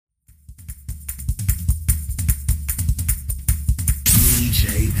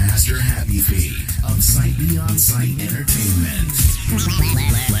DJ Pastor Happy Feet of Sight Beyond Sight Entertainment.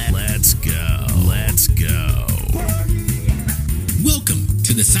 Let's go. Let's go. Welcome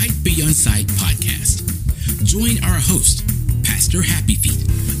to the Sight Beyond Sight podcast. Join our host, Pastor Happy Feet,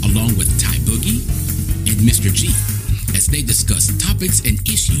 along with Ty Boogie and Mr. G, as they discuss topics and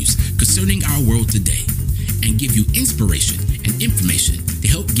issues concerning our world today and give you inspiration and information to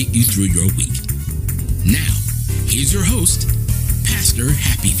help get you through your week. Now, here's your host, Pastor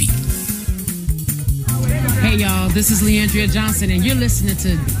Happy Feet. Hey y'all, this is Leandria Johnson and you're listening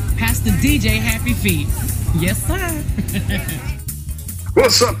to Pastor DJ Happy Feet. Yes, sir.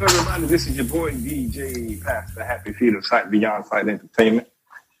 What's up, everybody? This is your boy DJ Pastor Happy Feet of Sight Beyond Sight Entertainment.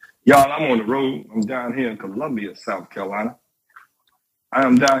 Y'all, I'm on the road. I'm down here in Columbia, South Carolina. I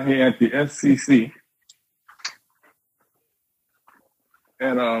am down here at the SCC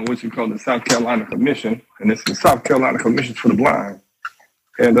at what you call the South Carolina Commission, and it's the South Carolina Commission for the Blind.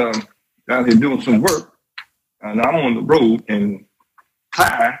 And down here doing some work, and I'm on the road. And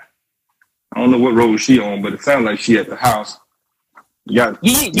Ty, I don't know what road she on, but it sounds like she at the house. You got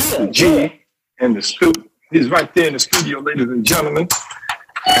G and the stoop. He's right there in the studio, ladies and gentlemen.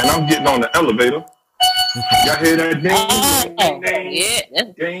 And I'm getting on the elevator. Y'all hear that ding? Ding, yeah,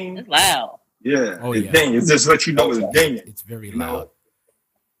 ding. That's loud. Yeah, oh, it's yeah. ding. It's just let you know it's dinging. It's very you know? loud.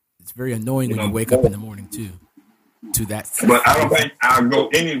 It's very annoying when you wake up in the morning too. To that. But I don't think I'll go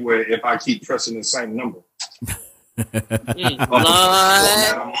anywhere if I keep pressing the same number. You know what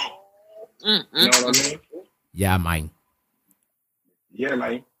I mean? Yeah, mine. Yeah,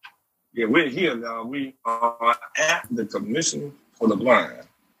 like, yeah, we're here now. We are at the Commission for the Blind.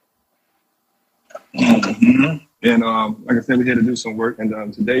 Mm-hmm. And like I said, we're here to do some work.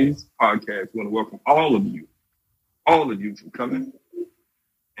 And today's podcast, we want to welcome all of you for coming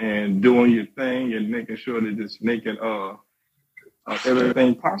and doing your thing and making sure that it's making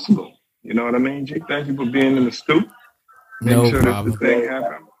everything possible. You know what I mean, G? Thank you for being in the stoop. No sure problem. That the thing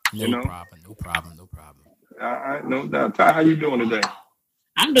happen, No problem. All right, no doubt. Ty, how you doing today?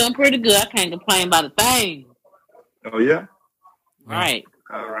 I'm doing pretty good. I can't complain about a thing. Oh, yeah? Right.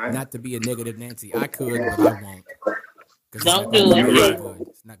 All right. Not to be a negative Nancy, I could, but I won't. Don't do it.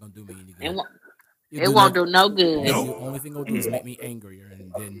 It's not gonna do me any good. It won't do no good. The only thing it'll do is make me angrier,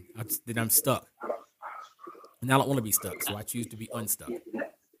 and then I'm stuck. And I don't want to be stuck, so I choose to be unstuck.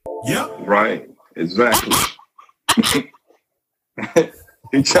 Yep. Right. Exactly.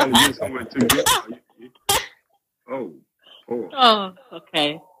 He trying to get somewhere to get. Oh. Oh,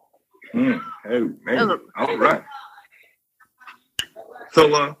 okay. Hey, man. All right.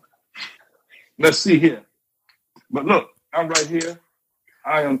 So, let's see here. But look, I'm right here.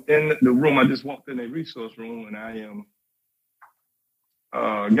 I am in the room. I just walked in a resource room, and I am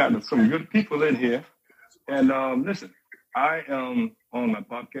got some good people in here. And listen, I am on my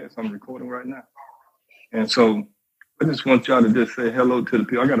podcast. I'm recording right now, and so I just want y'all to just say hello to the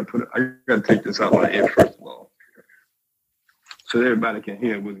people. I gotta take this out my ear first of all, so everybody can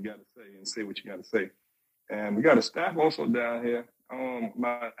hear what you got to say and say what you got to say. And we got a staff also down here. I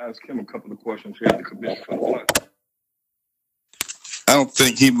might ask him a couple of questions here at the Commission for the Blind. I don't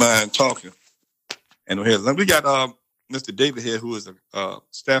think he mind talking. And we got Mr. David here, who is a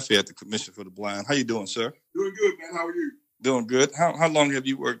staff here at the Commission for the Blind. How you doing, sir? Doing good, man. How are you? Doing good. How long have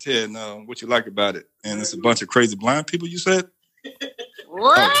you worked here, and what you like about it? And it's a bunch of crazy blind people, you said?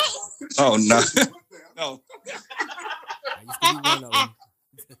 What? Oh no. No.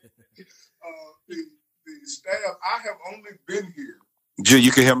 The staff, I have only been here. Jill,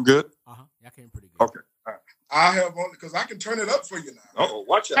 you can hear him good? Yeah, I can pretty good. Okay. All right. I have only, because I can turn it up for you now. Oh,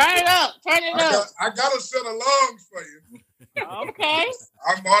 watch out. Turn it up. I got a set of lungs for you. Okay.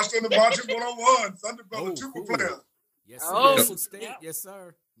 I marched in the marching 101, Thunderbelt, tuba player. Yes, Oh. State. Yes,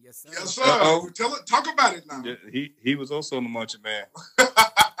 sir. Yes, sir. Yes, sir. Talk about it now. Yeah, he was also on the Marching Man.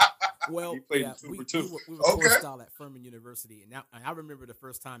 Well, he played yeah, Super too. We were core style at Furman University, and I remember the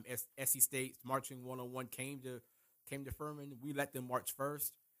first time SC State Marching 101 came to Furman. We let them march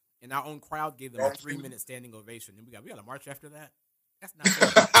first, and our own crowd gave them a 3-minute standing ovation. And we got a march after that. That's not fair.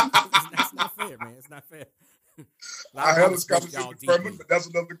 That's not fair, man. It's not fair. I had a scholarship at Furman, but that's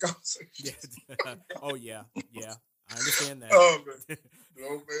another conversation. Yeah. Oh yeah. I understand that. Oh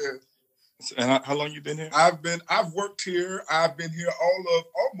man. And how long you been here? I've worked here. I've been here all of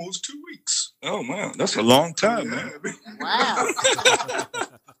almost 2 weeks. Oh wow, that's a long time, man. Wow.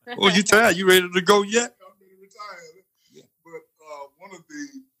 Well, you tired? You ready to go yet? I'm ready to retire. Yeah. But one of the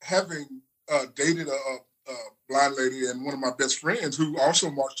having dated a blind lady and one of my best friends who also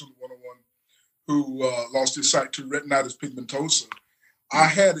marched to the 101, who lost his sight to retinitis pigmentosa. I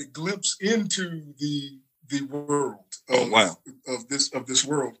had a glimpse into the the world of this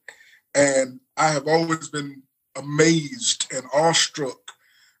world. And I have always been amazed and awestruck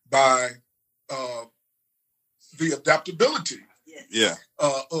by the adaptability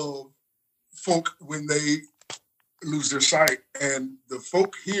of folk when they lose their sight. And the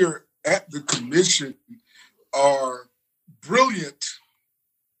folk here at the commission are brilliant,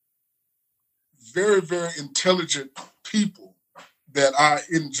 very, very intelligent people that I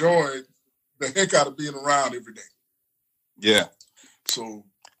enjoy the heck out of being around every day. Yeah. So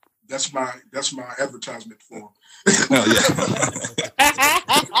that's my advertisement for.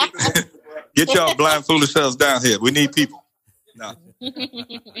 Get y'all blind foolish selves down here. We need people. No. Let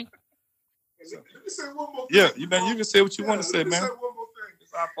me say one more thing. Yeah, you can say what you want to say, man. Say one more thing.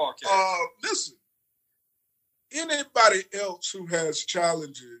 It's our podcast. Listen, anybody else who has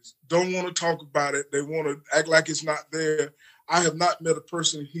challenges don't want to talk about it. They want to act like it's not there. I have not met a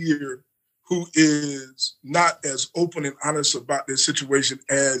person here who is not as open and honest about their situation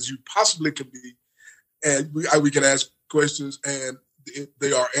as you possibly can be. And we can ask questions and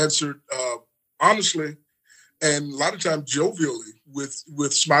they are answered honestly and a lot of times jovially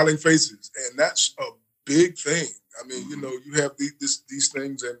with smiling faces. And that's a big thing. I mean, you know, you have these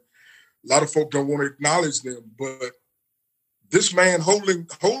things and a lot of folk don't want to acknowledge them, but this man holding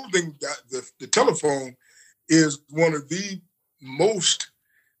the telephone is one of the most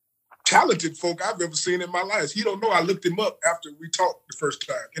talented folk I've ever seen in my life. He don't know I looked him up after we talked the first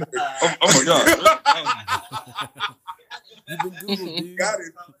time. Anyway. Oh my God. You've been Googled, dude. Got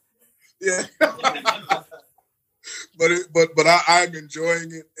it. Yeah. but I'm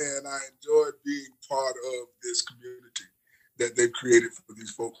enjoying it, and I enjoy being part of this community that they've created for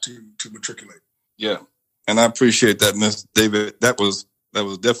these folk to matriculate. Yeah, and I appreciate that, Ms. David. That was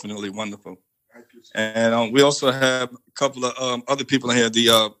definitely wonderful. Thank you. And we also have a couple of other people in here.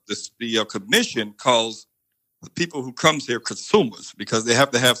 The commission calls the people who comes here consumers because they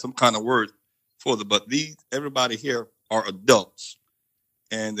have to have some kind of word for them. But everybody here are adults,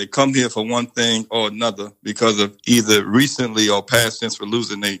 and they come here for one thing or another because of either recently or past since for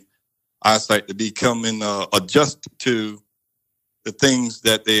losing their eyesight to becoming adjust to the things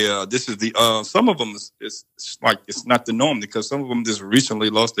that they. This is the some of them is like it's not the norm because some of them just recently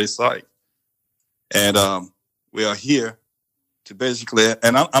lost their sight. And we are here to basically,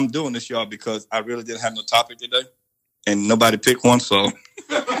 and I'm doing this, y'all, because I really didn't have no topic today, and nobody picked one, so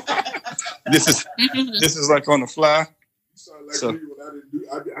this is like on the fly. You sound like me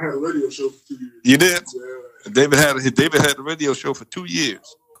when I had a radio show for 2 years. You did? Yeah. David had a radio show for 2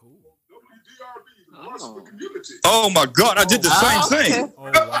 years. Cool. WDRB, the voice of the community. Oh my God, I did the same thing.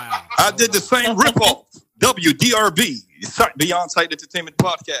 Oh, wow. I did the same ripoff. WDRB, Beyond Sight Entertainment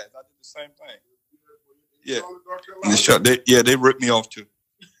Podcast. I did the same thing. Yeah. They ripped me off too.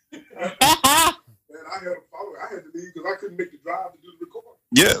 Man, I had to follow it. I had to leave because I couldn't make the drive to do the recording.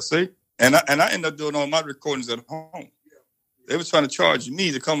 Yeah, see? And I ended up doing all my recordings at home. Yeah. They were trying to charge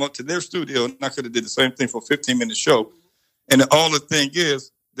me to come up to their studio, and I could have did the same thing for a 15-minute show. And all the thing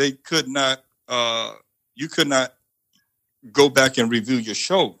is, they could not, you could not go back and review your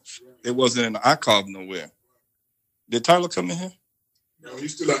shows. It wasn't in the archive nowhere. Did Tyler come in here? No,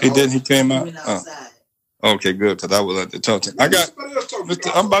 he's still out. He did. He came out. He went outside. Okay, good. Because I was at the talk. I got.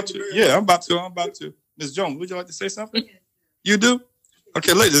 I'm about to. Yeah, I'm about to. Ms. Jones, would you like to say something? You do?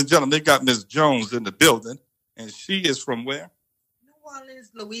 Okay, ladies and gentlemen, they got Ms. Jones in the building, and she is from where? New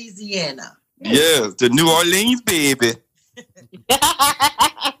Orleans, Louisiana. Yes, the New Orleans baby.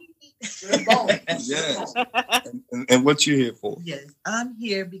 Yes. And what you here for? Yes, I'm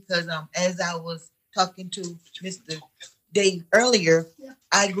here because as I was talking to Mr. Dave earlier,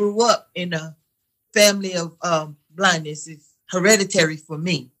 I grew up in a family of blindness. It's hereditary for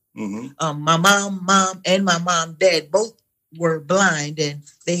me. Mm-hmm. My mom, and my dad both were blind, and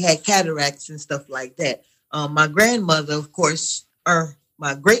they had cataracts and stuff like that. My grandmother, of course, or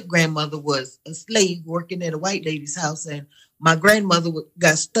my great grandmother was a slave working at a white lady's house, and my grandmother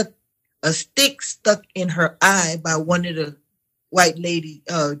got a stick stuck in her eye by one of the white lady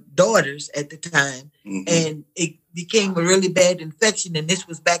daughters at the time, mm-hmm. and it became a really bad infection. And this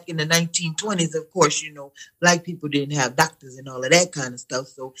was back in the 1920s. Of course, you know, black people didn't have doctors and all of that kind of stuff,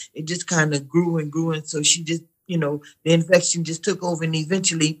 so it just kind of grew and grew, and so she just, you know, the infection just took over and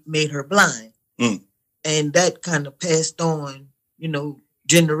eventually made her blind. And that kind of passed on, you know,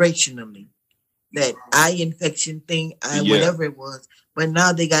 generationally. That eye infection thing, whatever it was. But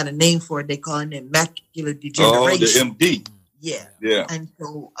now they got a name for it. They call it macular degeneration. Oh, the MD. Yeah. Yeah. And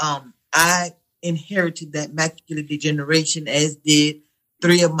so I inherited that macular degeneration, as did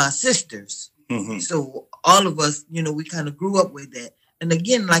 3 of my sisters. Mm-hmm. So all of us, you know, we kind of grew up with that. And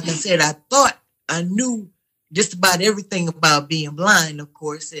again, like I said, I thought I knew just about everything about being blind, of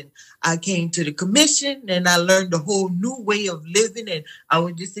course. And I came to the commission and I learned a whole new way of living. And I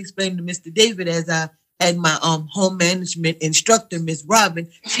would just explain to Mr. David, as I had my home management instructor, Miss Robin,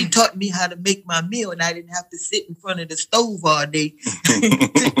 she taught me how to make my meal, and I didn't have to sit in front of the stove all day.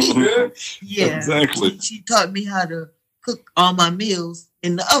 Yeah, exactly. She taught me how to cook all my meals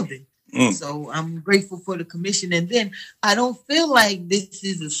in the oven. So I'm grateful for the commission. And then I don't feel like this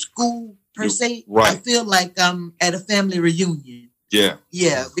is a school per se. Right. I feel like I'm at a family reunion. Yeah.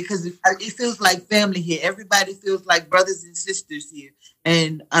 Yeah, because it feels like family here. Everybody feels like brothers and sisters here.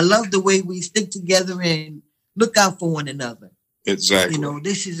 And I love the way we stick together and look out for one another. Exactly. You know,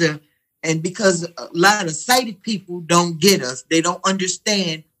 this is and because a lot of sighted people don't get us. They don't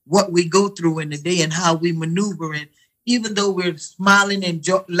understand what we go through in the day and how we maneuver. And even though we're smiling and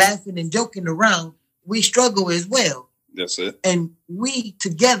laughing and joking around, we struggle as well. That's it. And we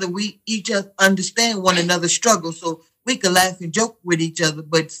together, we each understand one another's struggle. So we can laugh and joke with each other,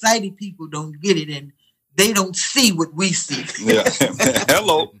 but sighted people don't get it, and they don't see what we see. Yeah.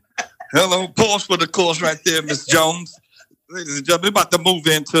 Hello. Pause for the course right there, Miss Jones. Ladies and gentlemen, we're about to move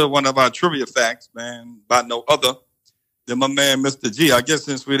into one of our trivia facts, man, by no other than my man, Mr. G. I guess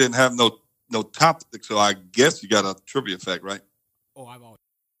since we didn't have no topic, so I guess you got a trivia fact, right? Oh, I've always.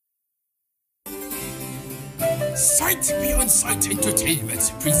 Sight Beyond Sight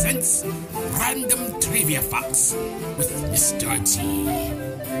Entertainment presents Random Trivia Facts with Mr. G.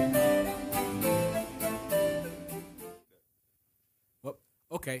 Well,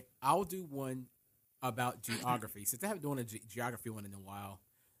 okay, I'll do one about geography. Since I haven't done a geography one in a while,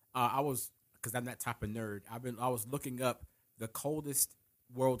 because I'm that type of nerd, I was looking up the coldest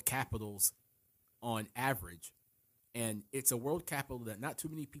world capitals on average. And it's a world capital that not too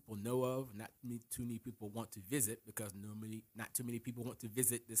many people know of, not too many people want to visit, because not too many people want to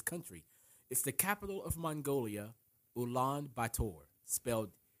visit this country. It's the capital of Mongolia, Ulaanbaatar,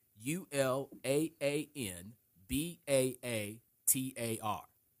 spelled Ulaanbaatar.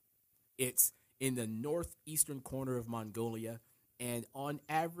 It's in the northeastern corner of Mongolia, and on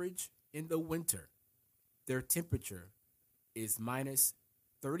average, in the winter, their temperature is minus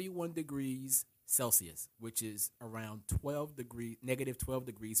 31 degrees Celsius, which is around negative 12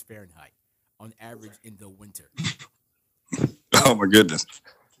 degrees Fahrenheit on average in the winter. Oh my goodness.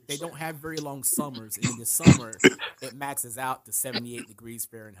 They don't have very long summers, and in the summer it maxes out to 78 degrees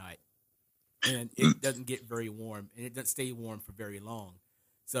Fahrenheit. And it doesn't get very warm, and it doesn't stay warm for very long.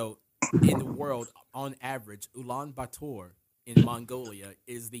 So in the world, on average, Ulaanbaatar in Mongolia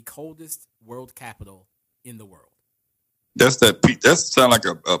is the coldest world capital in the world. That sound like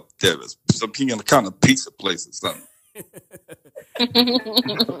some kind of pizza place or something. I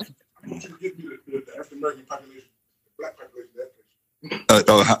want you to give me the African American population, the black population, that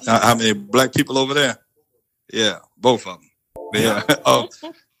place. How many black people over there? Yeah, both of them. Yeah.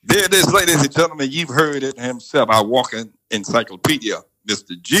 There it is, ladies and gentlemen. You've heard it himself. Our walking encyclopedia,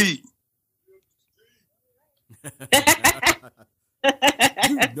 Mr. G.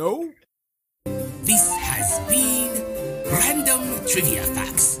 You know? This has been Random Trivia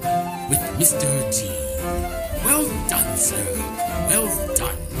Facts with Mr. G. Well done, sir. Well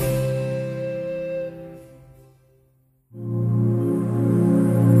done.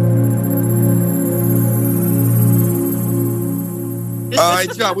 All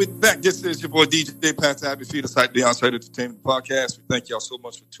right, y'all, we're back. This is your boy DJ Pastor Happy Feet, the Sight Beyond Sight Entertainment Podcast. We thank y'all so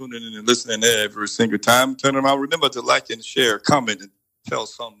much for tuning in and listening every single time. Turn around. Remember to like and share, comment, and tell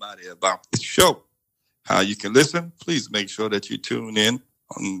somebody about the show. How you can listen, please make sure that you tune in.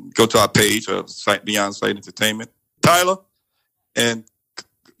 Go to our page of Sight Beyond Sight Entertainment. Tyler, and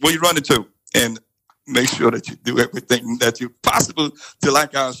where you running to? And make sure that you do everything that you possible to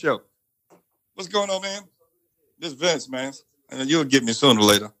like our show. What's going on, man? This Vince, man. And you'll get me sooner or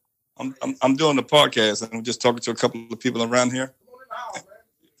later. I'm doing the podcast, and I'm just talking to a couple of people around here.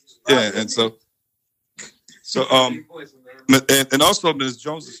 Yeah, and so and also Ms.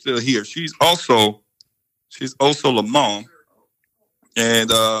 Jones is still here. She's also Lamont,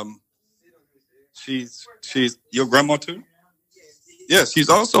 and she's your grandma too. Yes, she's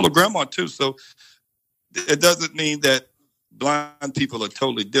also a grandma too. So it doesn't mean that blind people are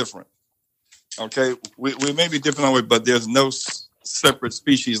totally different. Okay, we may be different on it, but there's no separate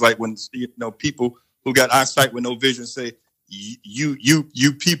species. Like when people who got eyesight with no vision say you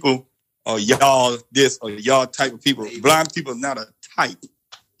people or y'all this or y'all type of people. Blind people are not a type.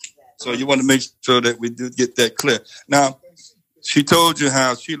 So you want to make sure that we do get that clear. Now, she told you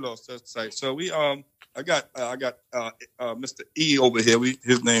how she lost her sight. So I got Mr. E over here.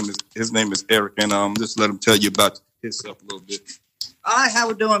 His name is Eric, and just let him tell you about himself a little bit. All right, how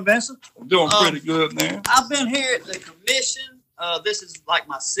we doing, Vincent? I'm doing pretty good, man. I've been here at the commission. This is like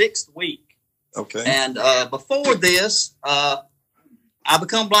my 6th week. Okay. And before this, I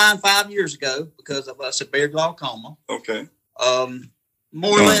become blind 5 years ago because of severe glaucoma. Okay.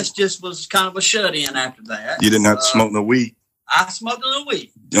 More or less just was kind of a shut-in after that. You didn't have to smoke no weed. I smoked a little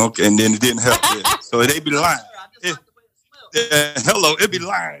weed. Okay, and then it didn't help. Yeah. So they be lying. Hello, it be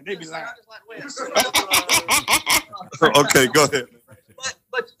lying. They be lying. Okay, go ahead.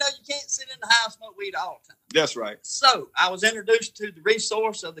 But you know, you can't sit in the house and smoke weed all the time. That's right. So I was introduced to the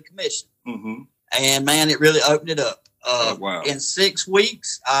resource of the commission. Mm-hmm. And man, it really opened it up. Wow. In 6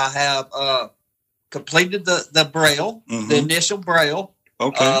 weeks, I have completed the Braille, the initial Braille.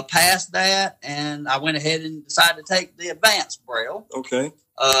 Okay. Passed that, and I went ahead and decided to take the advanced Braille. Okay.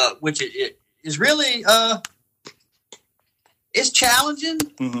 Which it is really it's challenging,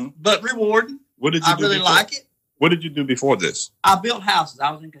 but rewarding. What did you do? I really like it. What did you do before this? I built houses. I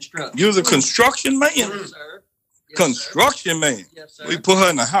was in construction. You was a construction man? Yes, sir. Yes, construction sir. man? Yes, sir. We put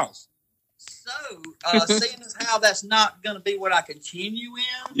her in the house. So, seeing as how that's not going to be what I continue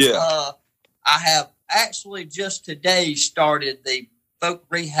in, yeah. I have actually just today started the folk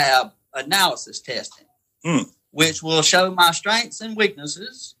rehab analysis testing, which will show my strengths and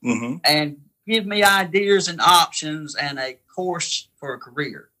weaknesses and give me ideas and options and a course for a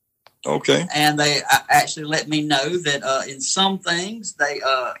career. Okay. And they actually let me know that in some things they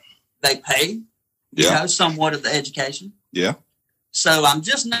pay, you know, somewhat of the education. Yeah. So I'm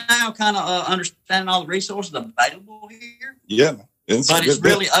just now kind of understanding all the resources available here. Yeah. But it's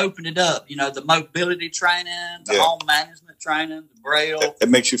really opened it up. You know, the mobility training, the home management training, the Braille. It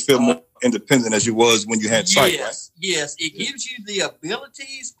makes you feel more independent as you was when you had sight, right? Yes. It gives you the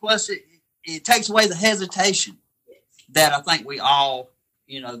abilities, plus it takes away the hesitation that I think we all,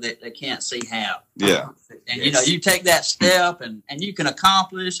 you know, that can't see have. Yeah. And, you know, you take that step and you can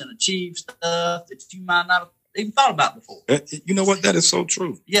accomplish and achieve stuff that you might not have even thought about before. You know what? That is so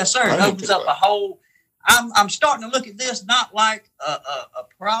true. Yes, sir. It opens up a whole... I'm starting to look at this not like a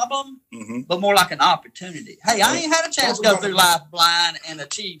problem, but more like an opportunity. Hey, I ain't had a chance to go through life blind and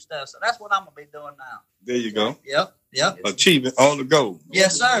achieve stuff, so that's what I'm going to be doing now. There you go. Yep. Achieving all the goals.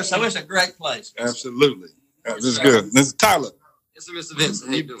 Yes, sir. So it's a great place. Absolutely. This is good. This is Tyler. Yes, sir, Mr. Vincent.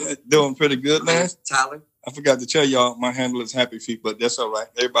 How you doing? Doing pretty good, man. Tyler. I forgot to tell y'all my handle is Happy Feet, but that's all right.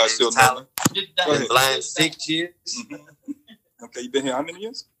 Everybody still Tyler. Been blind 6 years. Okay, you been here how many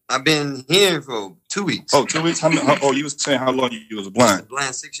years? I've been here for 2 weeks. Oh, 2 weeks? You was saying how long you was blind?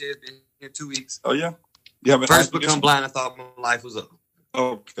 Blind 6 years, been here 2 weeks. Oh, yeah? You haven't First become blind, I thought my life was over.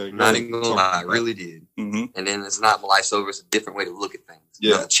 Okay. Not even gonna lie, I really did. And then it's not my life's over, it's a different way to look at things.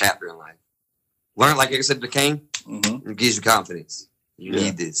 Yeah. Another chapter in life. Learn, like I said, the cane, it gives you confidence. You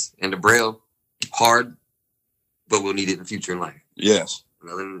need this. And the Braille, hard, but we'll need it in the future in life. Yes.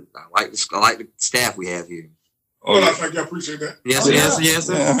 I like the staff we have here. Oh, I think I appreciate that. Yes,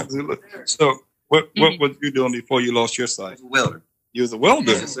 sir. Yeah. So, what was you doing before you lost your sight? I was a welder. You was a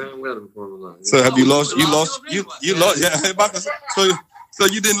welder. Yes, sir. I'm a welder before we lost. So have you lost? You lost. Yeah. So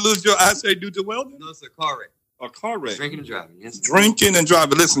you didn't lose your eyesight due to welding? No, it's a car wreck. A car wreck. Drinking and driving. Yes. Drinking and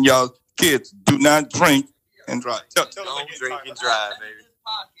driving. Listen, y'all, kids, do not drink and drive. Don't drink and drive, baby.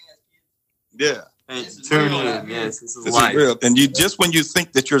 Yeah. Hey, tune in. Yes, this is life. Real. And you just when you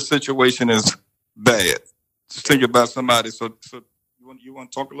think that your situation is bad, just think about somebody. So you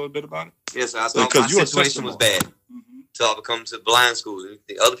want to talk a little bit about it? Yes, I thought my situation was bad. So I come to blind schools. And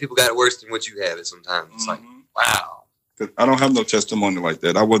the other people got it worse than what you have it sometimes. It's like, wow. Because I don't have no testimony like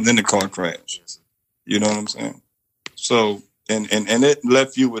that. I wasn't in the car crash. Yes, you know what I'm saying? So, and it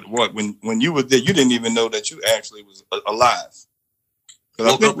left you with what? When you were there, you didn't even know that you actually was alive.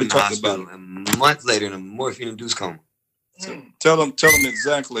 Woke up in the hospital a month later in a morphine-induced coma. So tell them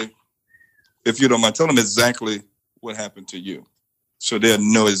exactly, if you don't mind, tell them exactly what happened to you. So they'll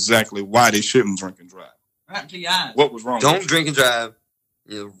know exactly why they shouldn't drink and drive. Right to your eyes. What was wrong? Don't drink and drive.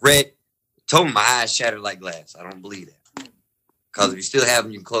 Wreck. Told me my eyes shattered like glass. I don't believe that. Because if you still have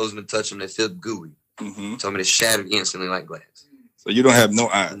them, you can close them and touch them. They feel gooey. Told me they shattered instantly like glass. So you don't have no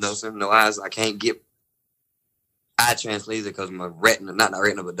eyes? No, sir. No eyes. I can't get eye transplant because my retina, not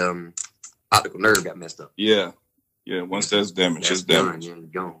retina, but optical nerve got messed up. Yeah. Yeah. Once that's damaged, it's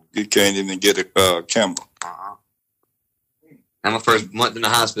damaged. Gone. You can't even get a camera. And my first month in the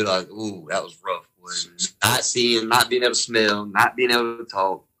hospital, that was rough. Not seeing, not being able to smell, not being able to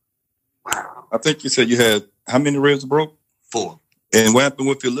talk. Wow. I think you said you had how many ribs broke? 4. And what happened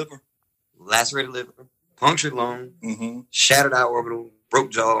with your liver? Lacerated liver, punctured lung, shattered eye orbital,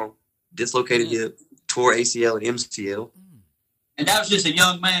 broke jaw, dislocated hip, tore ACL and MCL. And that was just a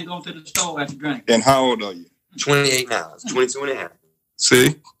young man going to the store after drinking. And how old are you? 28 now. It's 22 and a half.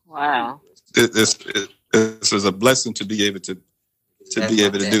 See? Wow. This is a blessing to be able to do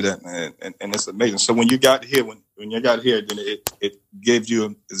that, man. And it's amazing. So when you got here, then it gave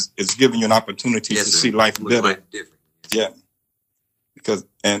you, it's giving you an opportunity to see life better. Life different. Yeah. Because,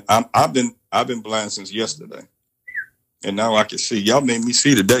 and I've been blind since yesterday. And now I can see. Y'all made me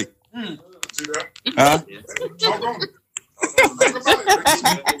see today. See that? Huh? Talk on it.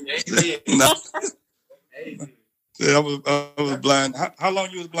 No. Yeah, I was blind. How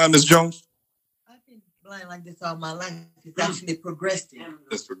long you was blind, Ms. Jones? I've been blind like this all my life. It's actually progressing.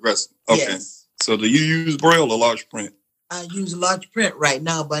 It's progressing. Okay. Yes. So do you use Braille or large print? I use large print right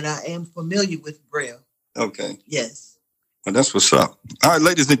now, but I am familiar with Braille. Okay. Yes. Well, that's what's up. All right,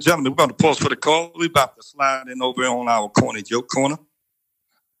 ladies and gentlemen, we're going to pause for the call. We're about to slide in over on our Corny Joke Corner.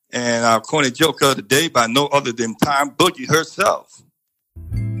 And our Corny Joker of the day by no other than Time Boogie herself.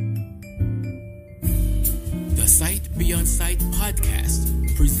 The Sight Beyond Sight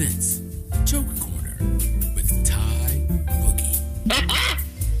podcast presents Joke Corner with Ty Boogie.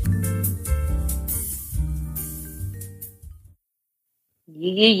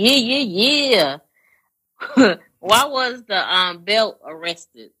 Yeah. Why was the belt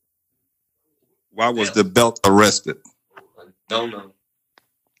arrested? Why was the belt arrested? Don't know.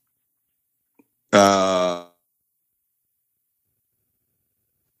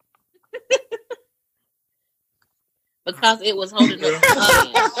 Because it was holding up the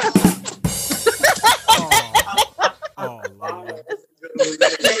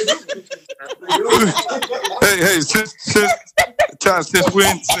Hey, since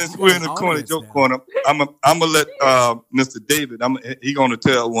we're in the Corny Joke Corner, I'm gonna let Mr. David. He gonna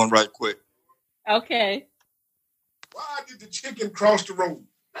tell one right quick. Okay. Why did the chicken cross the road?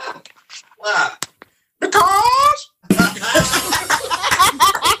 Why? Because.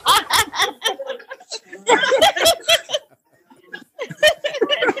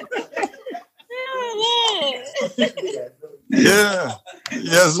 Yeah.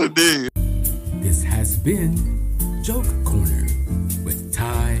 Yes, indeed. This has been Joke Corner with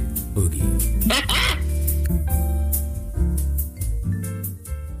Ty Boogie.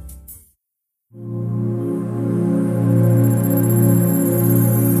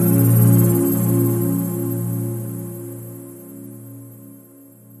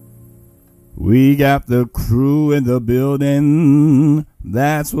 We got the crew in the building.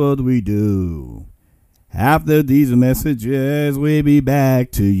 That's what we do. After these messages, we'll be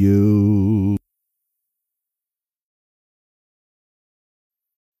back to you.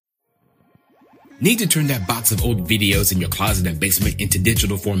 Need to turn that box of old videos in your closet and basement into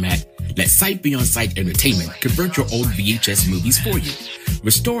digital format? Let Sight Beyond Sight Entertainment convert your old VHS movies for you.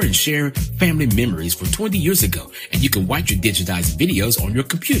 Restore and share family memories from 20 years ago, and you can watch your digitized videos on your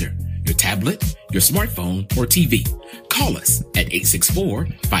computer, your tablet, your smartphone, or TV. Call us at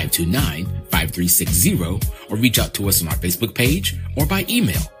 864-529-5360 or reach out to us on our Facebook page or by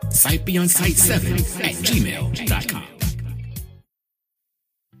email, sightbeyondsight7@gmail.com.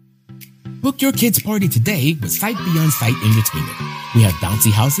 Book your kids' party today with Sight Beyond Sight Entertainment. We have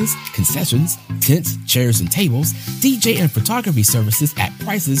bouncy houses, concessions, tents, chairs, and tables, DJ and photography services at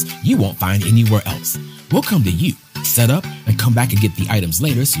prices you won't find anywhere else. We'll come to you, set up, and come back and get the items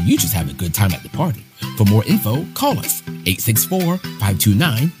later so you just have a good time at the party. For more info, call us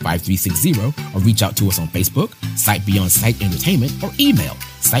 864-529-5360 or reach out to us on Facebook, Sight Beyond Sight Entertainment, or email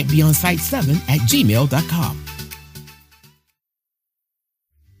sightbeyondsight7@gmail.com.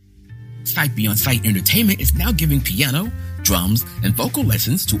 Sight Beyond Sight Entertainment is now giving piano, drums, and vocal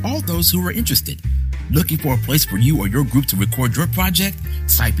lessons to all those who are interested. Looking for a place for you or your group to record your project?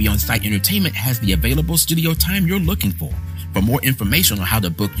 Sight Beyond Sight Entertainment has the available studio time you're looking for. For more information on how to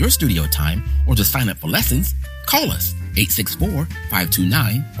book your studio time or to sign up for lessons, call us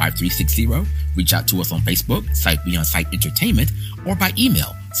 864-529-5360. Reach out to us on Facebook, Sight Beyond Sight Entertainment, or by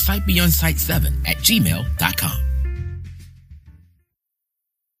email, sightbeyondsight7@gmail.com.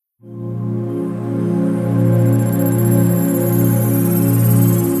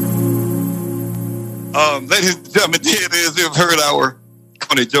 Ladies and gentlemen, here it is. You've heard our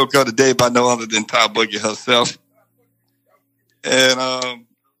Corny Joke of the day by no other than Ty Boogie herself. And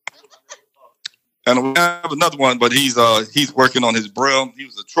we have another one, but he's working on his Braille. He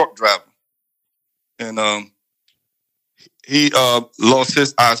was a truck driver. And he lost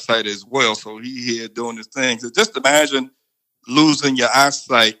his eyesight as well. So he here doing his thing. So just imagine losing your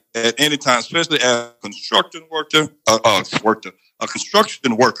eyesight at any time, especially as a construction worker, a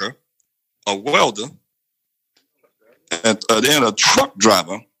welder, and a truck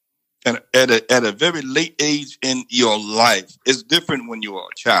driver, and at a very late age in your life. It's different when you are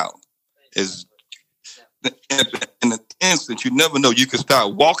a child. in an instant. You never know. You can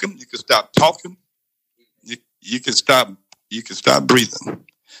start walking. You can stop talking. You can stop breathing.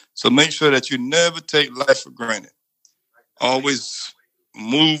 So make sure that you never take life for granted. Always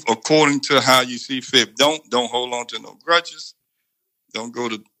move according to how you see fit. Don't hold on to no grudges. Don't go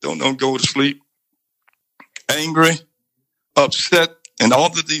to sleep angry, upset, and all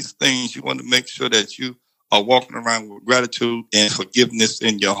of these things. You want to make sure that you are walking around with gratitude and forgiveness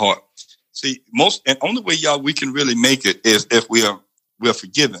in your heart. See, only way we can really make it is if we're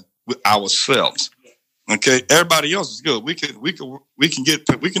forgiven with ourselves. Okay, everybody else is good. We can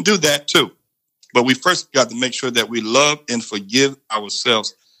do that too, but we first got to make sure that we love and forgive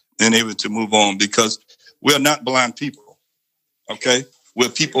ourselves and able to move on, because we're not blind people. Okay, we're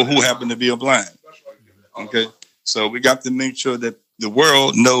people who happen to be blind. Okay, so we got to make sure that the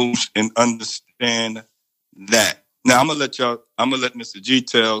world knows and understand that. Now I'm gonna let Mr. G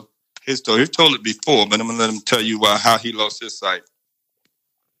tell his story. He told it before, but I'm gonna let him tell you how he lost his sight.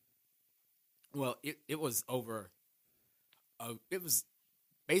 Well, it was over. It was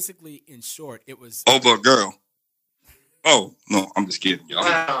basically, in short, it was over a girl. Oh no, I'm just kidding, y'all.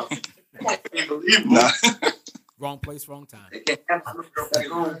 Wow. Nah. Wrong place, wrong time.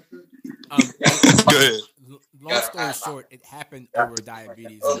 Go ahead. Long story short, it happened over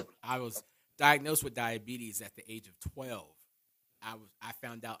diabetes. I was diagnosed with diabetes at the age of 12. I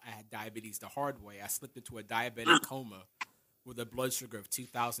found out I had diabetes the hard way. I slipped into a diabetic coma with a blood sugar of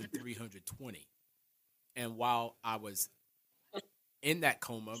 2,320. And while I was in that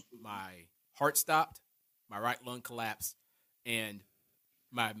coma, my heart stopped, my right lung collapsed, and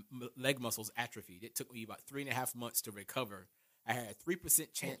my leg muscles atrophied. It took me about 3.5 months to recover. I had a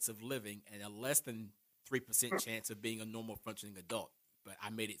 3% chance of living and a less than 3% chance of being a normal functioning adult, but I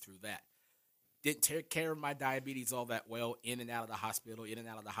made it through that. Didn't take care of my diabetes all that well, in and out of the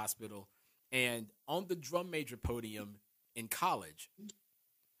hospital. And on the drum major podium in college,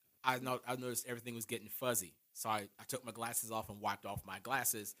 I noticed everything was getting fuzzy. So I took my glasses off and wiped off my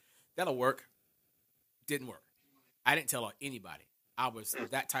glasses. That'll work. Didn't work. I didn't tell anybody. I was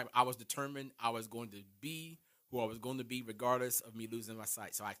determined I was going to be who I was going to be regardless of me losing my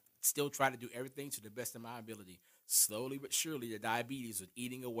sight. So I still tried to do everything to the best of my ability. Slowly but surely, the diabetes was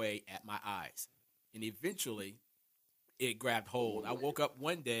eating away at my eyes. And eventually, it grabbed hold. I woke up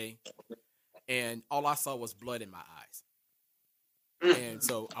one day, and all I saw was blood in my eyes. And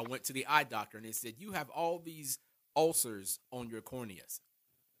so I went to the eye doctor, and they said, "You have all these ulcers on your corneas."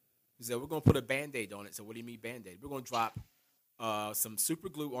 He said, "We're going to put a Band-Aid on it." So what do you mean Band-Aid? We're going to drop some super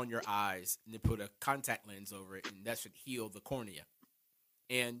glue on your eyes and then put a contact lens over it, and that should heal the cornea.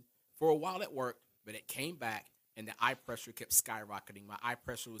 And for a while it worked, but it came back, and the eye pressure kept skyrocketing. My eye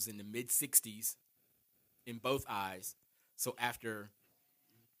pressure was in the mid-60s in both eyes. So after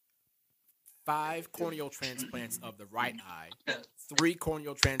 5 corneal transplants of the right eye, 3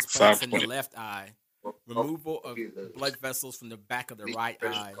 corneal transplants in the left eye, removal of blood vessels from the back of the right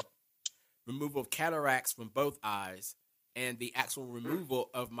eye, removal of cataracts from both eyes, and the actual removal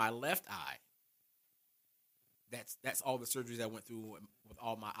of my left eye. That's all the surgeries I went through with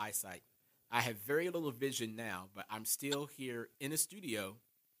all my eyesight. I have very little vision now, but I'm still here in a studio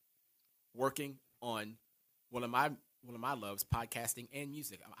working on one of my loves, podcasting and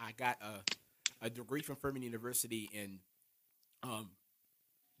music. I got a degree from Furman University in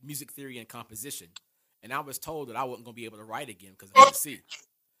music theory and composition, and I was told that I wasn't going to be able to write again because I could see.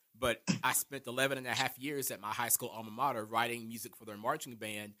 But I spent 11 and a half years at my high school alma mater writing music for their marching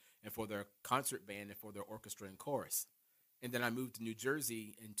band and for their concert band and for their orchestra and chorus. And then I moved to New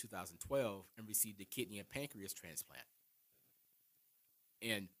Jersey in 2012 and received a kidney and pancreas transplant.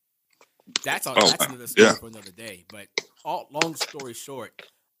 And that's another story for another day. But long story short,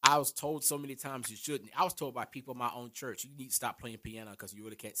 I was told so many times you shouldn't. I was told by people in my own church, you need to stop playing piano because you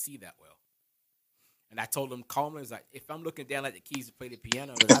really can't see that well. And I told them calmly, like, if I'm looking down at the keys to play the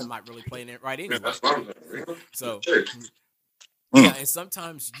piano, then I'm not really playing it right anyway. So, yeah, and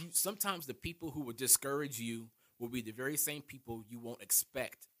sometimes the people who will discourage you will be the very same people you won't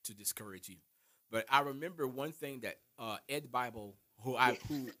expect to discourage you. But I remember one thing that Ed Bible, who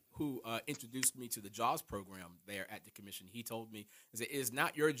introduced me to the JAWS program there at the commission, he told me, is that it is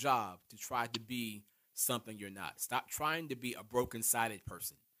not your job to try to be something you're not. Stop trying to be a broken-sided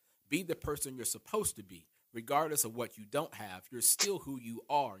person. Be the person you're supposed to be. Regardless of what you don't have, you're still who you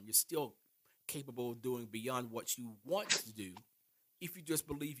are, and you're still capable of doing beyond what you want to do if you just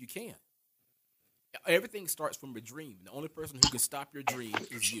believe you can. Everything starts from a dream. The only person who can stop your dream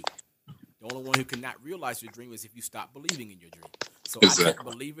is you. The only one who cannot realize your dream is if you stop believing in your dream. So exactly. I kept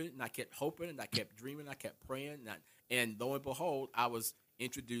believing, and I kept hoping, and I kept dreaming, I kept praying, and lo and behold, I was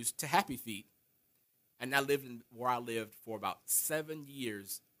introduced to Happy Feet And I lived where I lived for about 7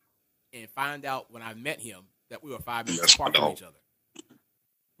 years, and found out when I met him that we were 5 minutes apart from each other.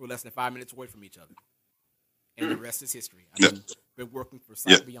 We were less than 5 minutes away from each other. And the rest is history. I've been working for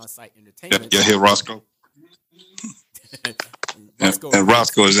Sight Beyond Sight Entertainment. Yeah, here, Roscoe. And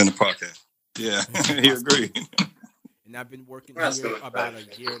Roscoe is in the podcast. Yeah, he agreed. And I've been working here about a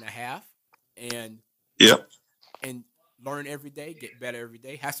year and a half, and learn every day, get better every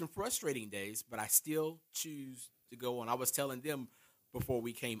day. Have some frustrating days, but I still choose to go on. I was telling them before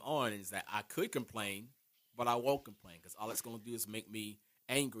we came on is that I could complain, but I won't complain because all it's going to do is make me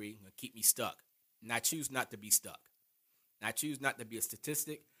angry and keep me stuck. And I choose not to be stuck. And I choose not to be a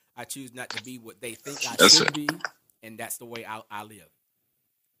statistic. I choose not to be what they think I should be, and that's the way I live.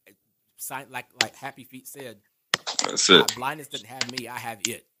 Like Happy Feet said, that's it. Blindness doesn't have me; I have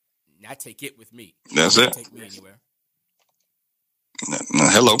it, and I take it with me. That's it. Take me anywhere. Now,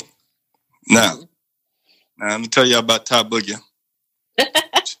 hello. Now, let me tell you about Ty Boogie.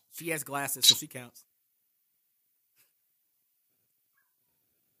 She has glasses, so she counts.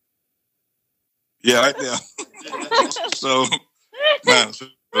 Yeah, right there. so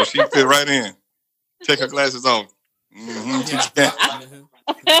she fit right in. Take her glasses off. Now,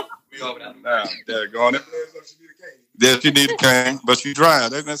 there, go on it. Yeah, she need a cane, but she dry.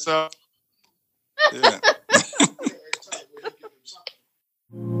 Doesn't that sound? Yeah.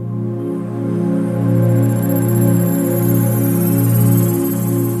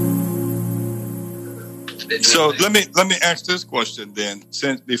 So let me ask this question then,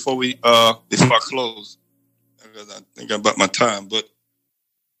 since before I close, because I think about my time. But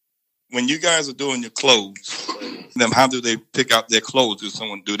when you guys are doing your clothes, then how do they pick out their clothes?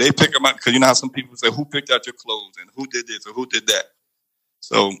 Do they pick them out? Because you know how some people say, "Who picked out your clothes?" and "Who did this?" or "Who did that?"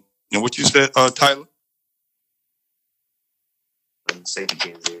 So you know what you said, Tyler. Safety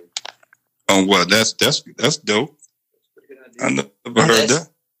pins in. Oh well, that's dope. I never heard that.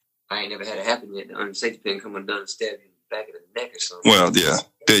 I ain't never had it happen yet. The unsafety pin come undone and stab you in the back of the neck or something. Well, yeah,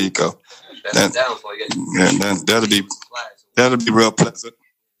 there you go. That's down for you. That'll be real pleasant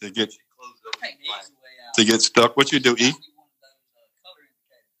to get stuck. What you do, E?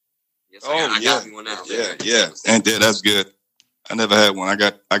 Yes, I got me one out there. Yeah, and that's good. I never had one. I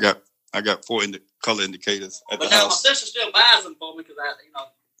got 4 color indicators at the house. But now my sister still buys them for me because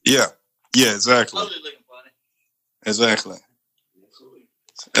Yeah, exactly. Totally looking funny. Exactly.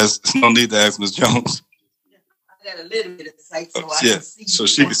 There's no need to ask Ms. Jones. I got a little bit of sight, so I can see. So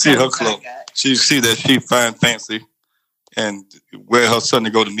she can see her clothes. She see that she fine, fancy, and wear her son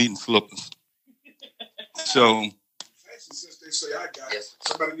to go to meeting slippers. So. Since they say I got it,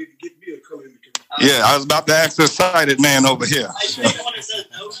 somebody need to get me a color indicator. Yeah, I was about to ask the sighted man over here.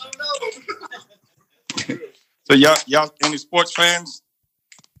 So y'all any sports fans?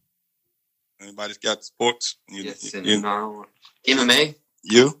 Anybody's got sports? Yes, MMA.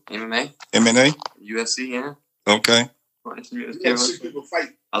 You? MMA. UFC, yeah. Okay. You gotta see people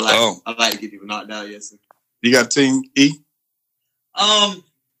fight. I like to get people knocked out, yes, sir. You got a team, E? Probably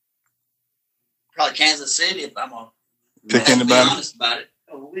Kansas City if I'm gonna be honest about it.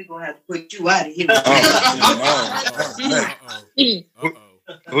 Oh, we're gonna have to put you out of here.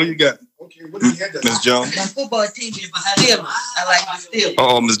 Who you got? Okay, what do you have? Ms. Jones. My football team is Steelers. I like the Steelers.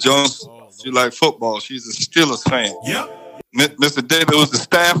 Oh, Ms. Jones, she like football. She's a Steelers fan. Yep. Mr. David, was the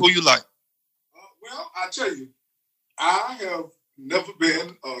staff who you like? Well, I tell you, I have never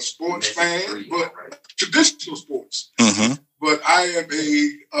been a sports fan, but traditional sports. Mm-hmm. But I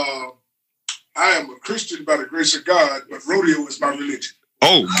am a Christian by the grace of God, but rodeo is my religion.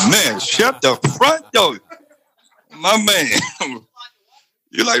 Oh man, shut the front door, my man.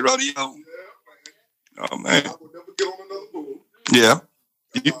 You like rodeo? Yeah, man. Oh man. I will never get on another bull. Yeah.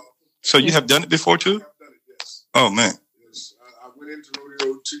 So you have done it before too? I have done it, yes. Oh man. Yes, I went into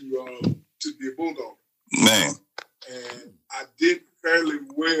rodeo to be a bulldog. Man. And I did fairly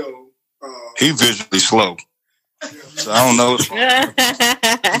well. He visually slow. Yeah. So I don't know.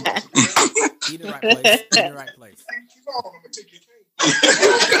 Be in the right place. Be in the right place. Keep on, I'm gonna take your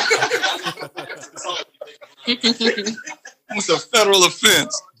It's a federal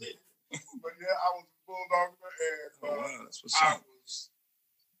offense. But yeah, I was a bulldog, and that's what's I up. was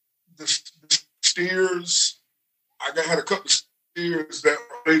the steers. I had a couple of steers that were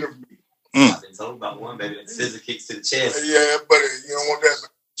afraid of me. I've been told about one, baby, that scissor kicks to the chest. Yeah, but you don't want that.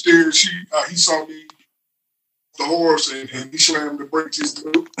 Steers, he saw me, the horse, and he slammed the brakes.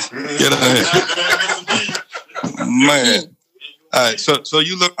 Get out of here. Man. All right, so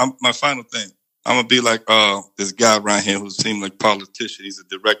you look, my final thing. I'm going to be like this guy right here who seems like a politician. He's a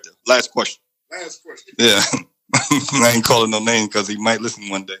director. Last question. Yeah. I ain't calling no name because he might listen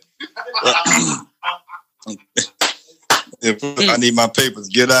one day. I need my papers.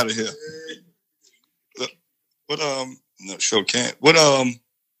 Get out of here. What no, sure can't. What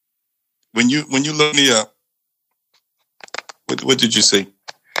when you look me up, what did you see?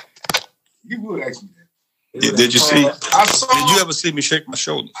 You would ask me that. Did you see? Did you ever see me shake my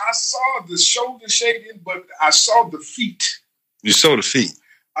shoulders? I saw the shoulder shaking, but I saw the feet. You saw the feet.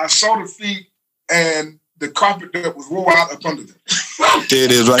 I saw the feet and the carpet that was rolled out up under them. There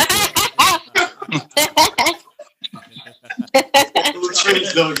it is, right there.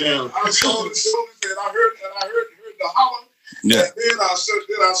 I saw the shoulders and I heard the holler. Yeah. And then I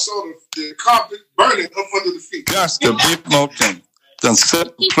saw the carpet burning up under the feet. That's the big more thing. Done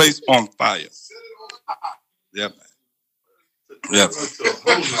set the place on fire. Yeah, man. Yeah.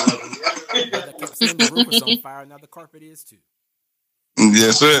 That kept saying the roof was on fire. Now the carpet is too.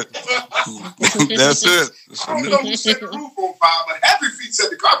 That's it. That's it. I don't know who set the roof on fire, but Happy Feet set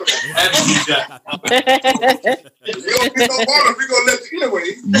the carpet on fire. We don't get no water. We gonna let you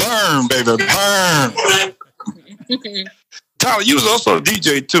anyway. Burn, baby, burn. Tyler, you was also a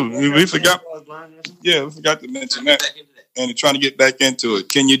DJ too. We forgot. Yeah, we forgot to mention that. And trying to get back into it.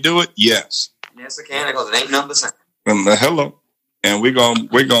 Can you do it? Yes. Yes, I can. Because it ain't nothing but sound. Hello. And we're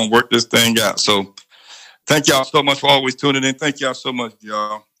gonna work this thing out. So thank y'all so much for always tuning in. Thank y'all so much,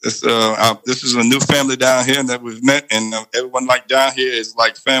 y'all. This is a new family down here that we've met, and everyone like down here is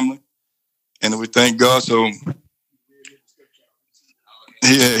like family, and we thank God. So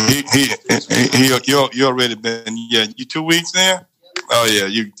you already been you 2 weeks in. Oh yeah,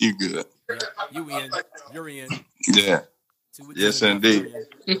 you good. You in? You're in. Yeah. Yes, indeed.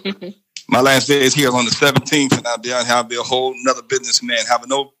 My last day is here on the 17th, and I'll be out here. I'll be a whole another businessman, have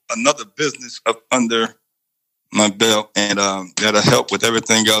another business up under my belt, and that'll help with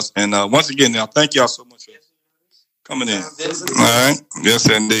everything else. And once again, now thank y'all so much for coming in. All right, yes,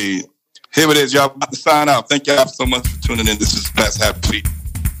 indeed. Here it is, y'all. About to sign out. Thank y'all so much for tuning in. This is Pastor Happy Feet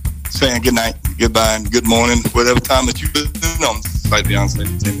saying good night, goodbye, and good morning, whatever time that you listen on Sight Beyond Sight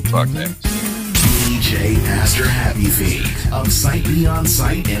Entertainment Podcast. DJ Pastor Happy Feet of Sight Beyond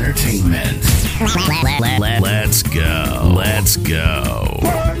Sight Entertainment. Let's go. Let's go.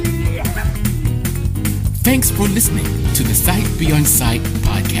 Thanks for listening to the Sight Beyond Sight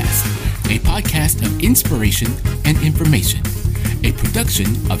podcast, a podcast of inspiration and information, a production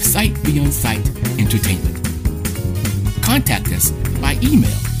of Sight Beyond Sight Entertainment. Contact us by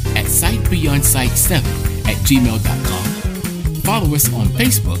email at sightbeyondsight7@gmail.com. Follow us on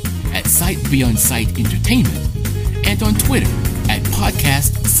Facebook at Sight Beyond Sight Entertainment and on Twitter at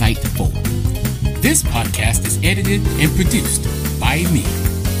Podcast Sight4. This podcast is edited and produced by me,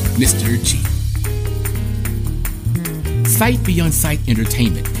 Mr. G. Sight Beyond Sight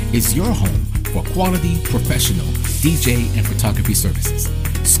Entertainment is your home for quality, professional DJ and photography services,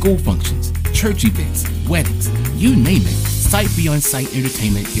 school functions, church events, weddings, you name it. Sight Beyond Sight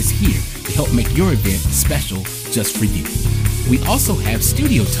Entertainment is here to help make your event special just for you. We also have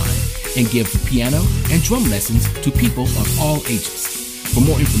studio time and give piano and drum lessons to people of all ages. For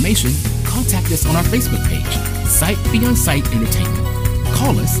more information, contact us on our Facebook page, Sight Beyond Sight Entertainment.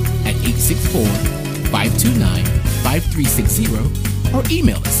 Call us at 864-529-5360 or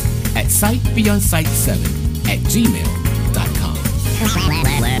email us at sightbeyondsight7@gmail.com.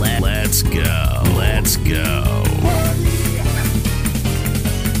 Let's go. Let's go.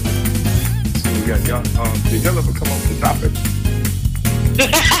 You got y'all. Did y'all ever come up with the topic?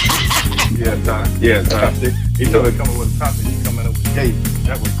 Yeah, Tom. He told me to come up with a topic. He coming up with gay.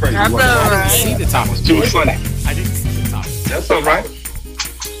 That was crazy. I didn't see the topic. It was too funny. I didn't see the topic. That's all right.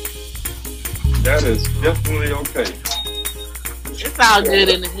 That is definitely okay. It's all good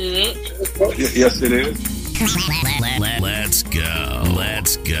in the hood. Yes, it is. Let's go.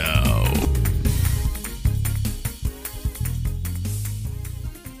 Let's go.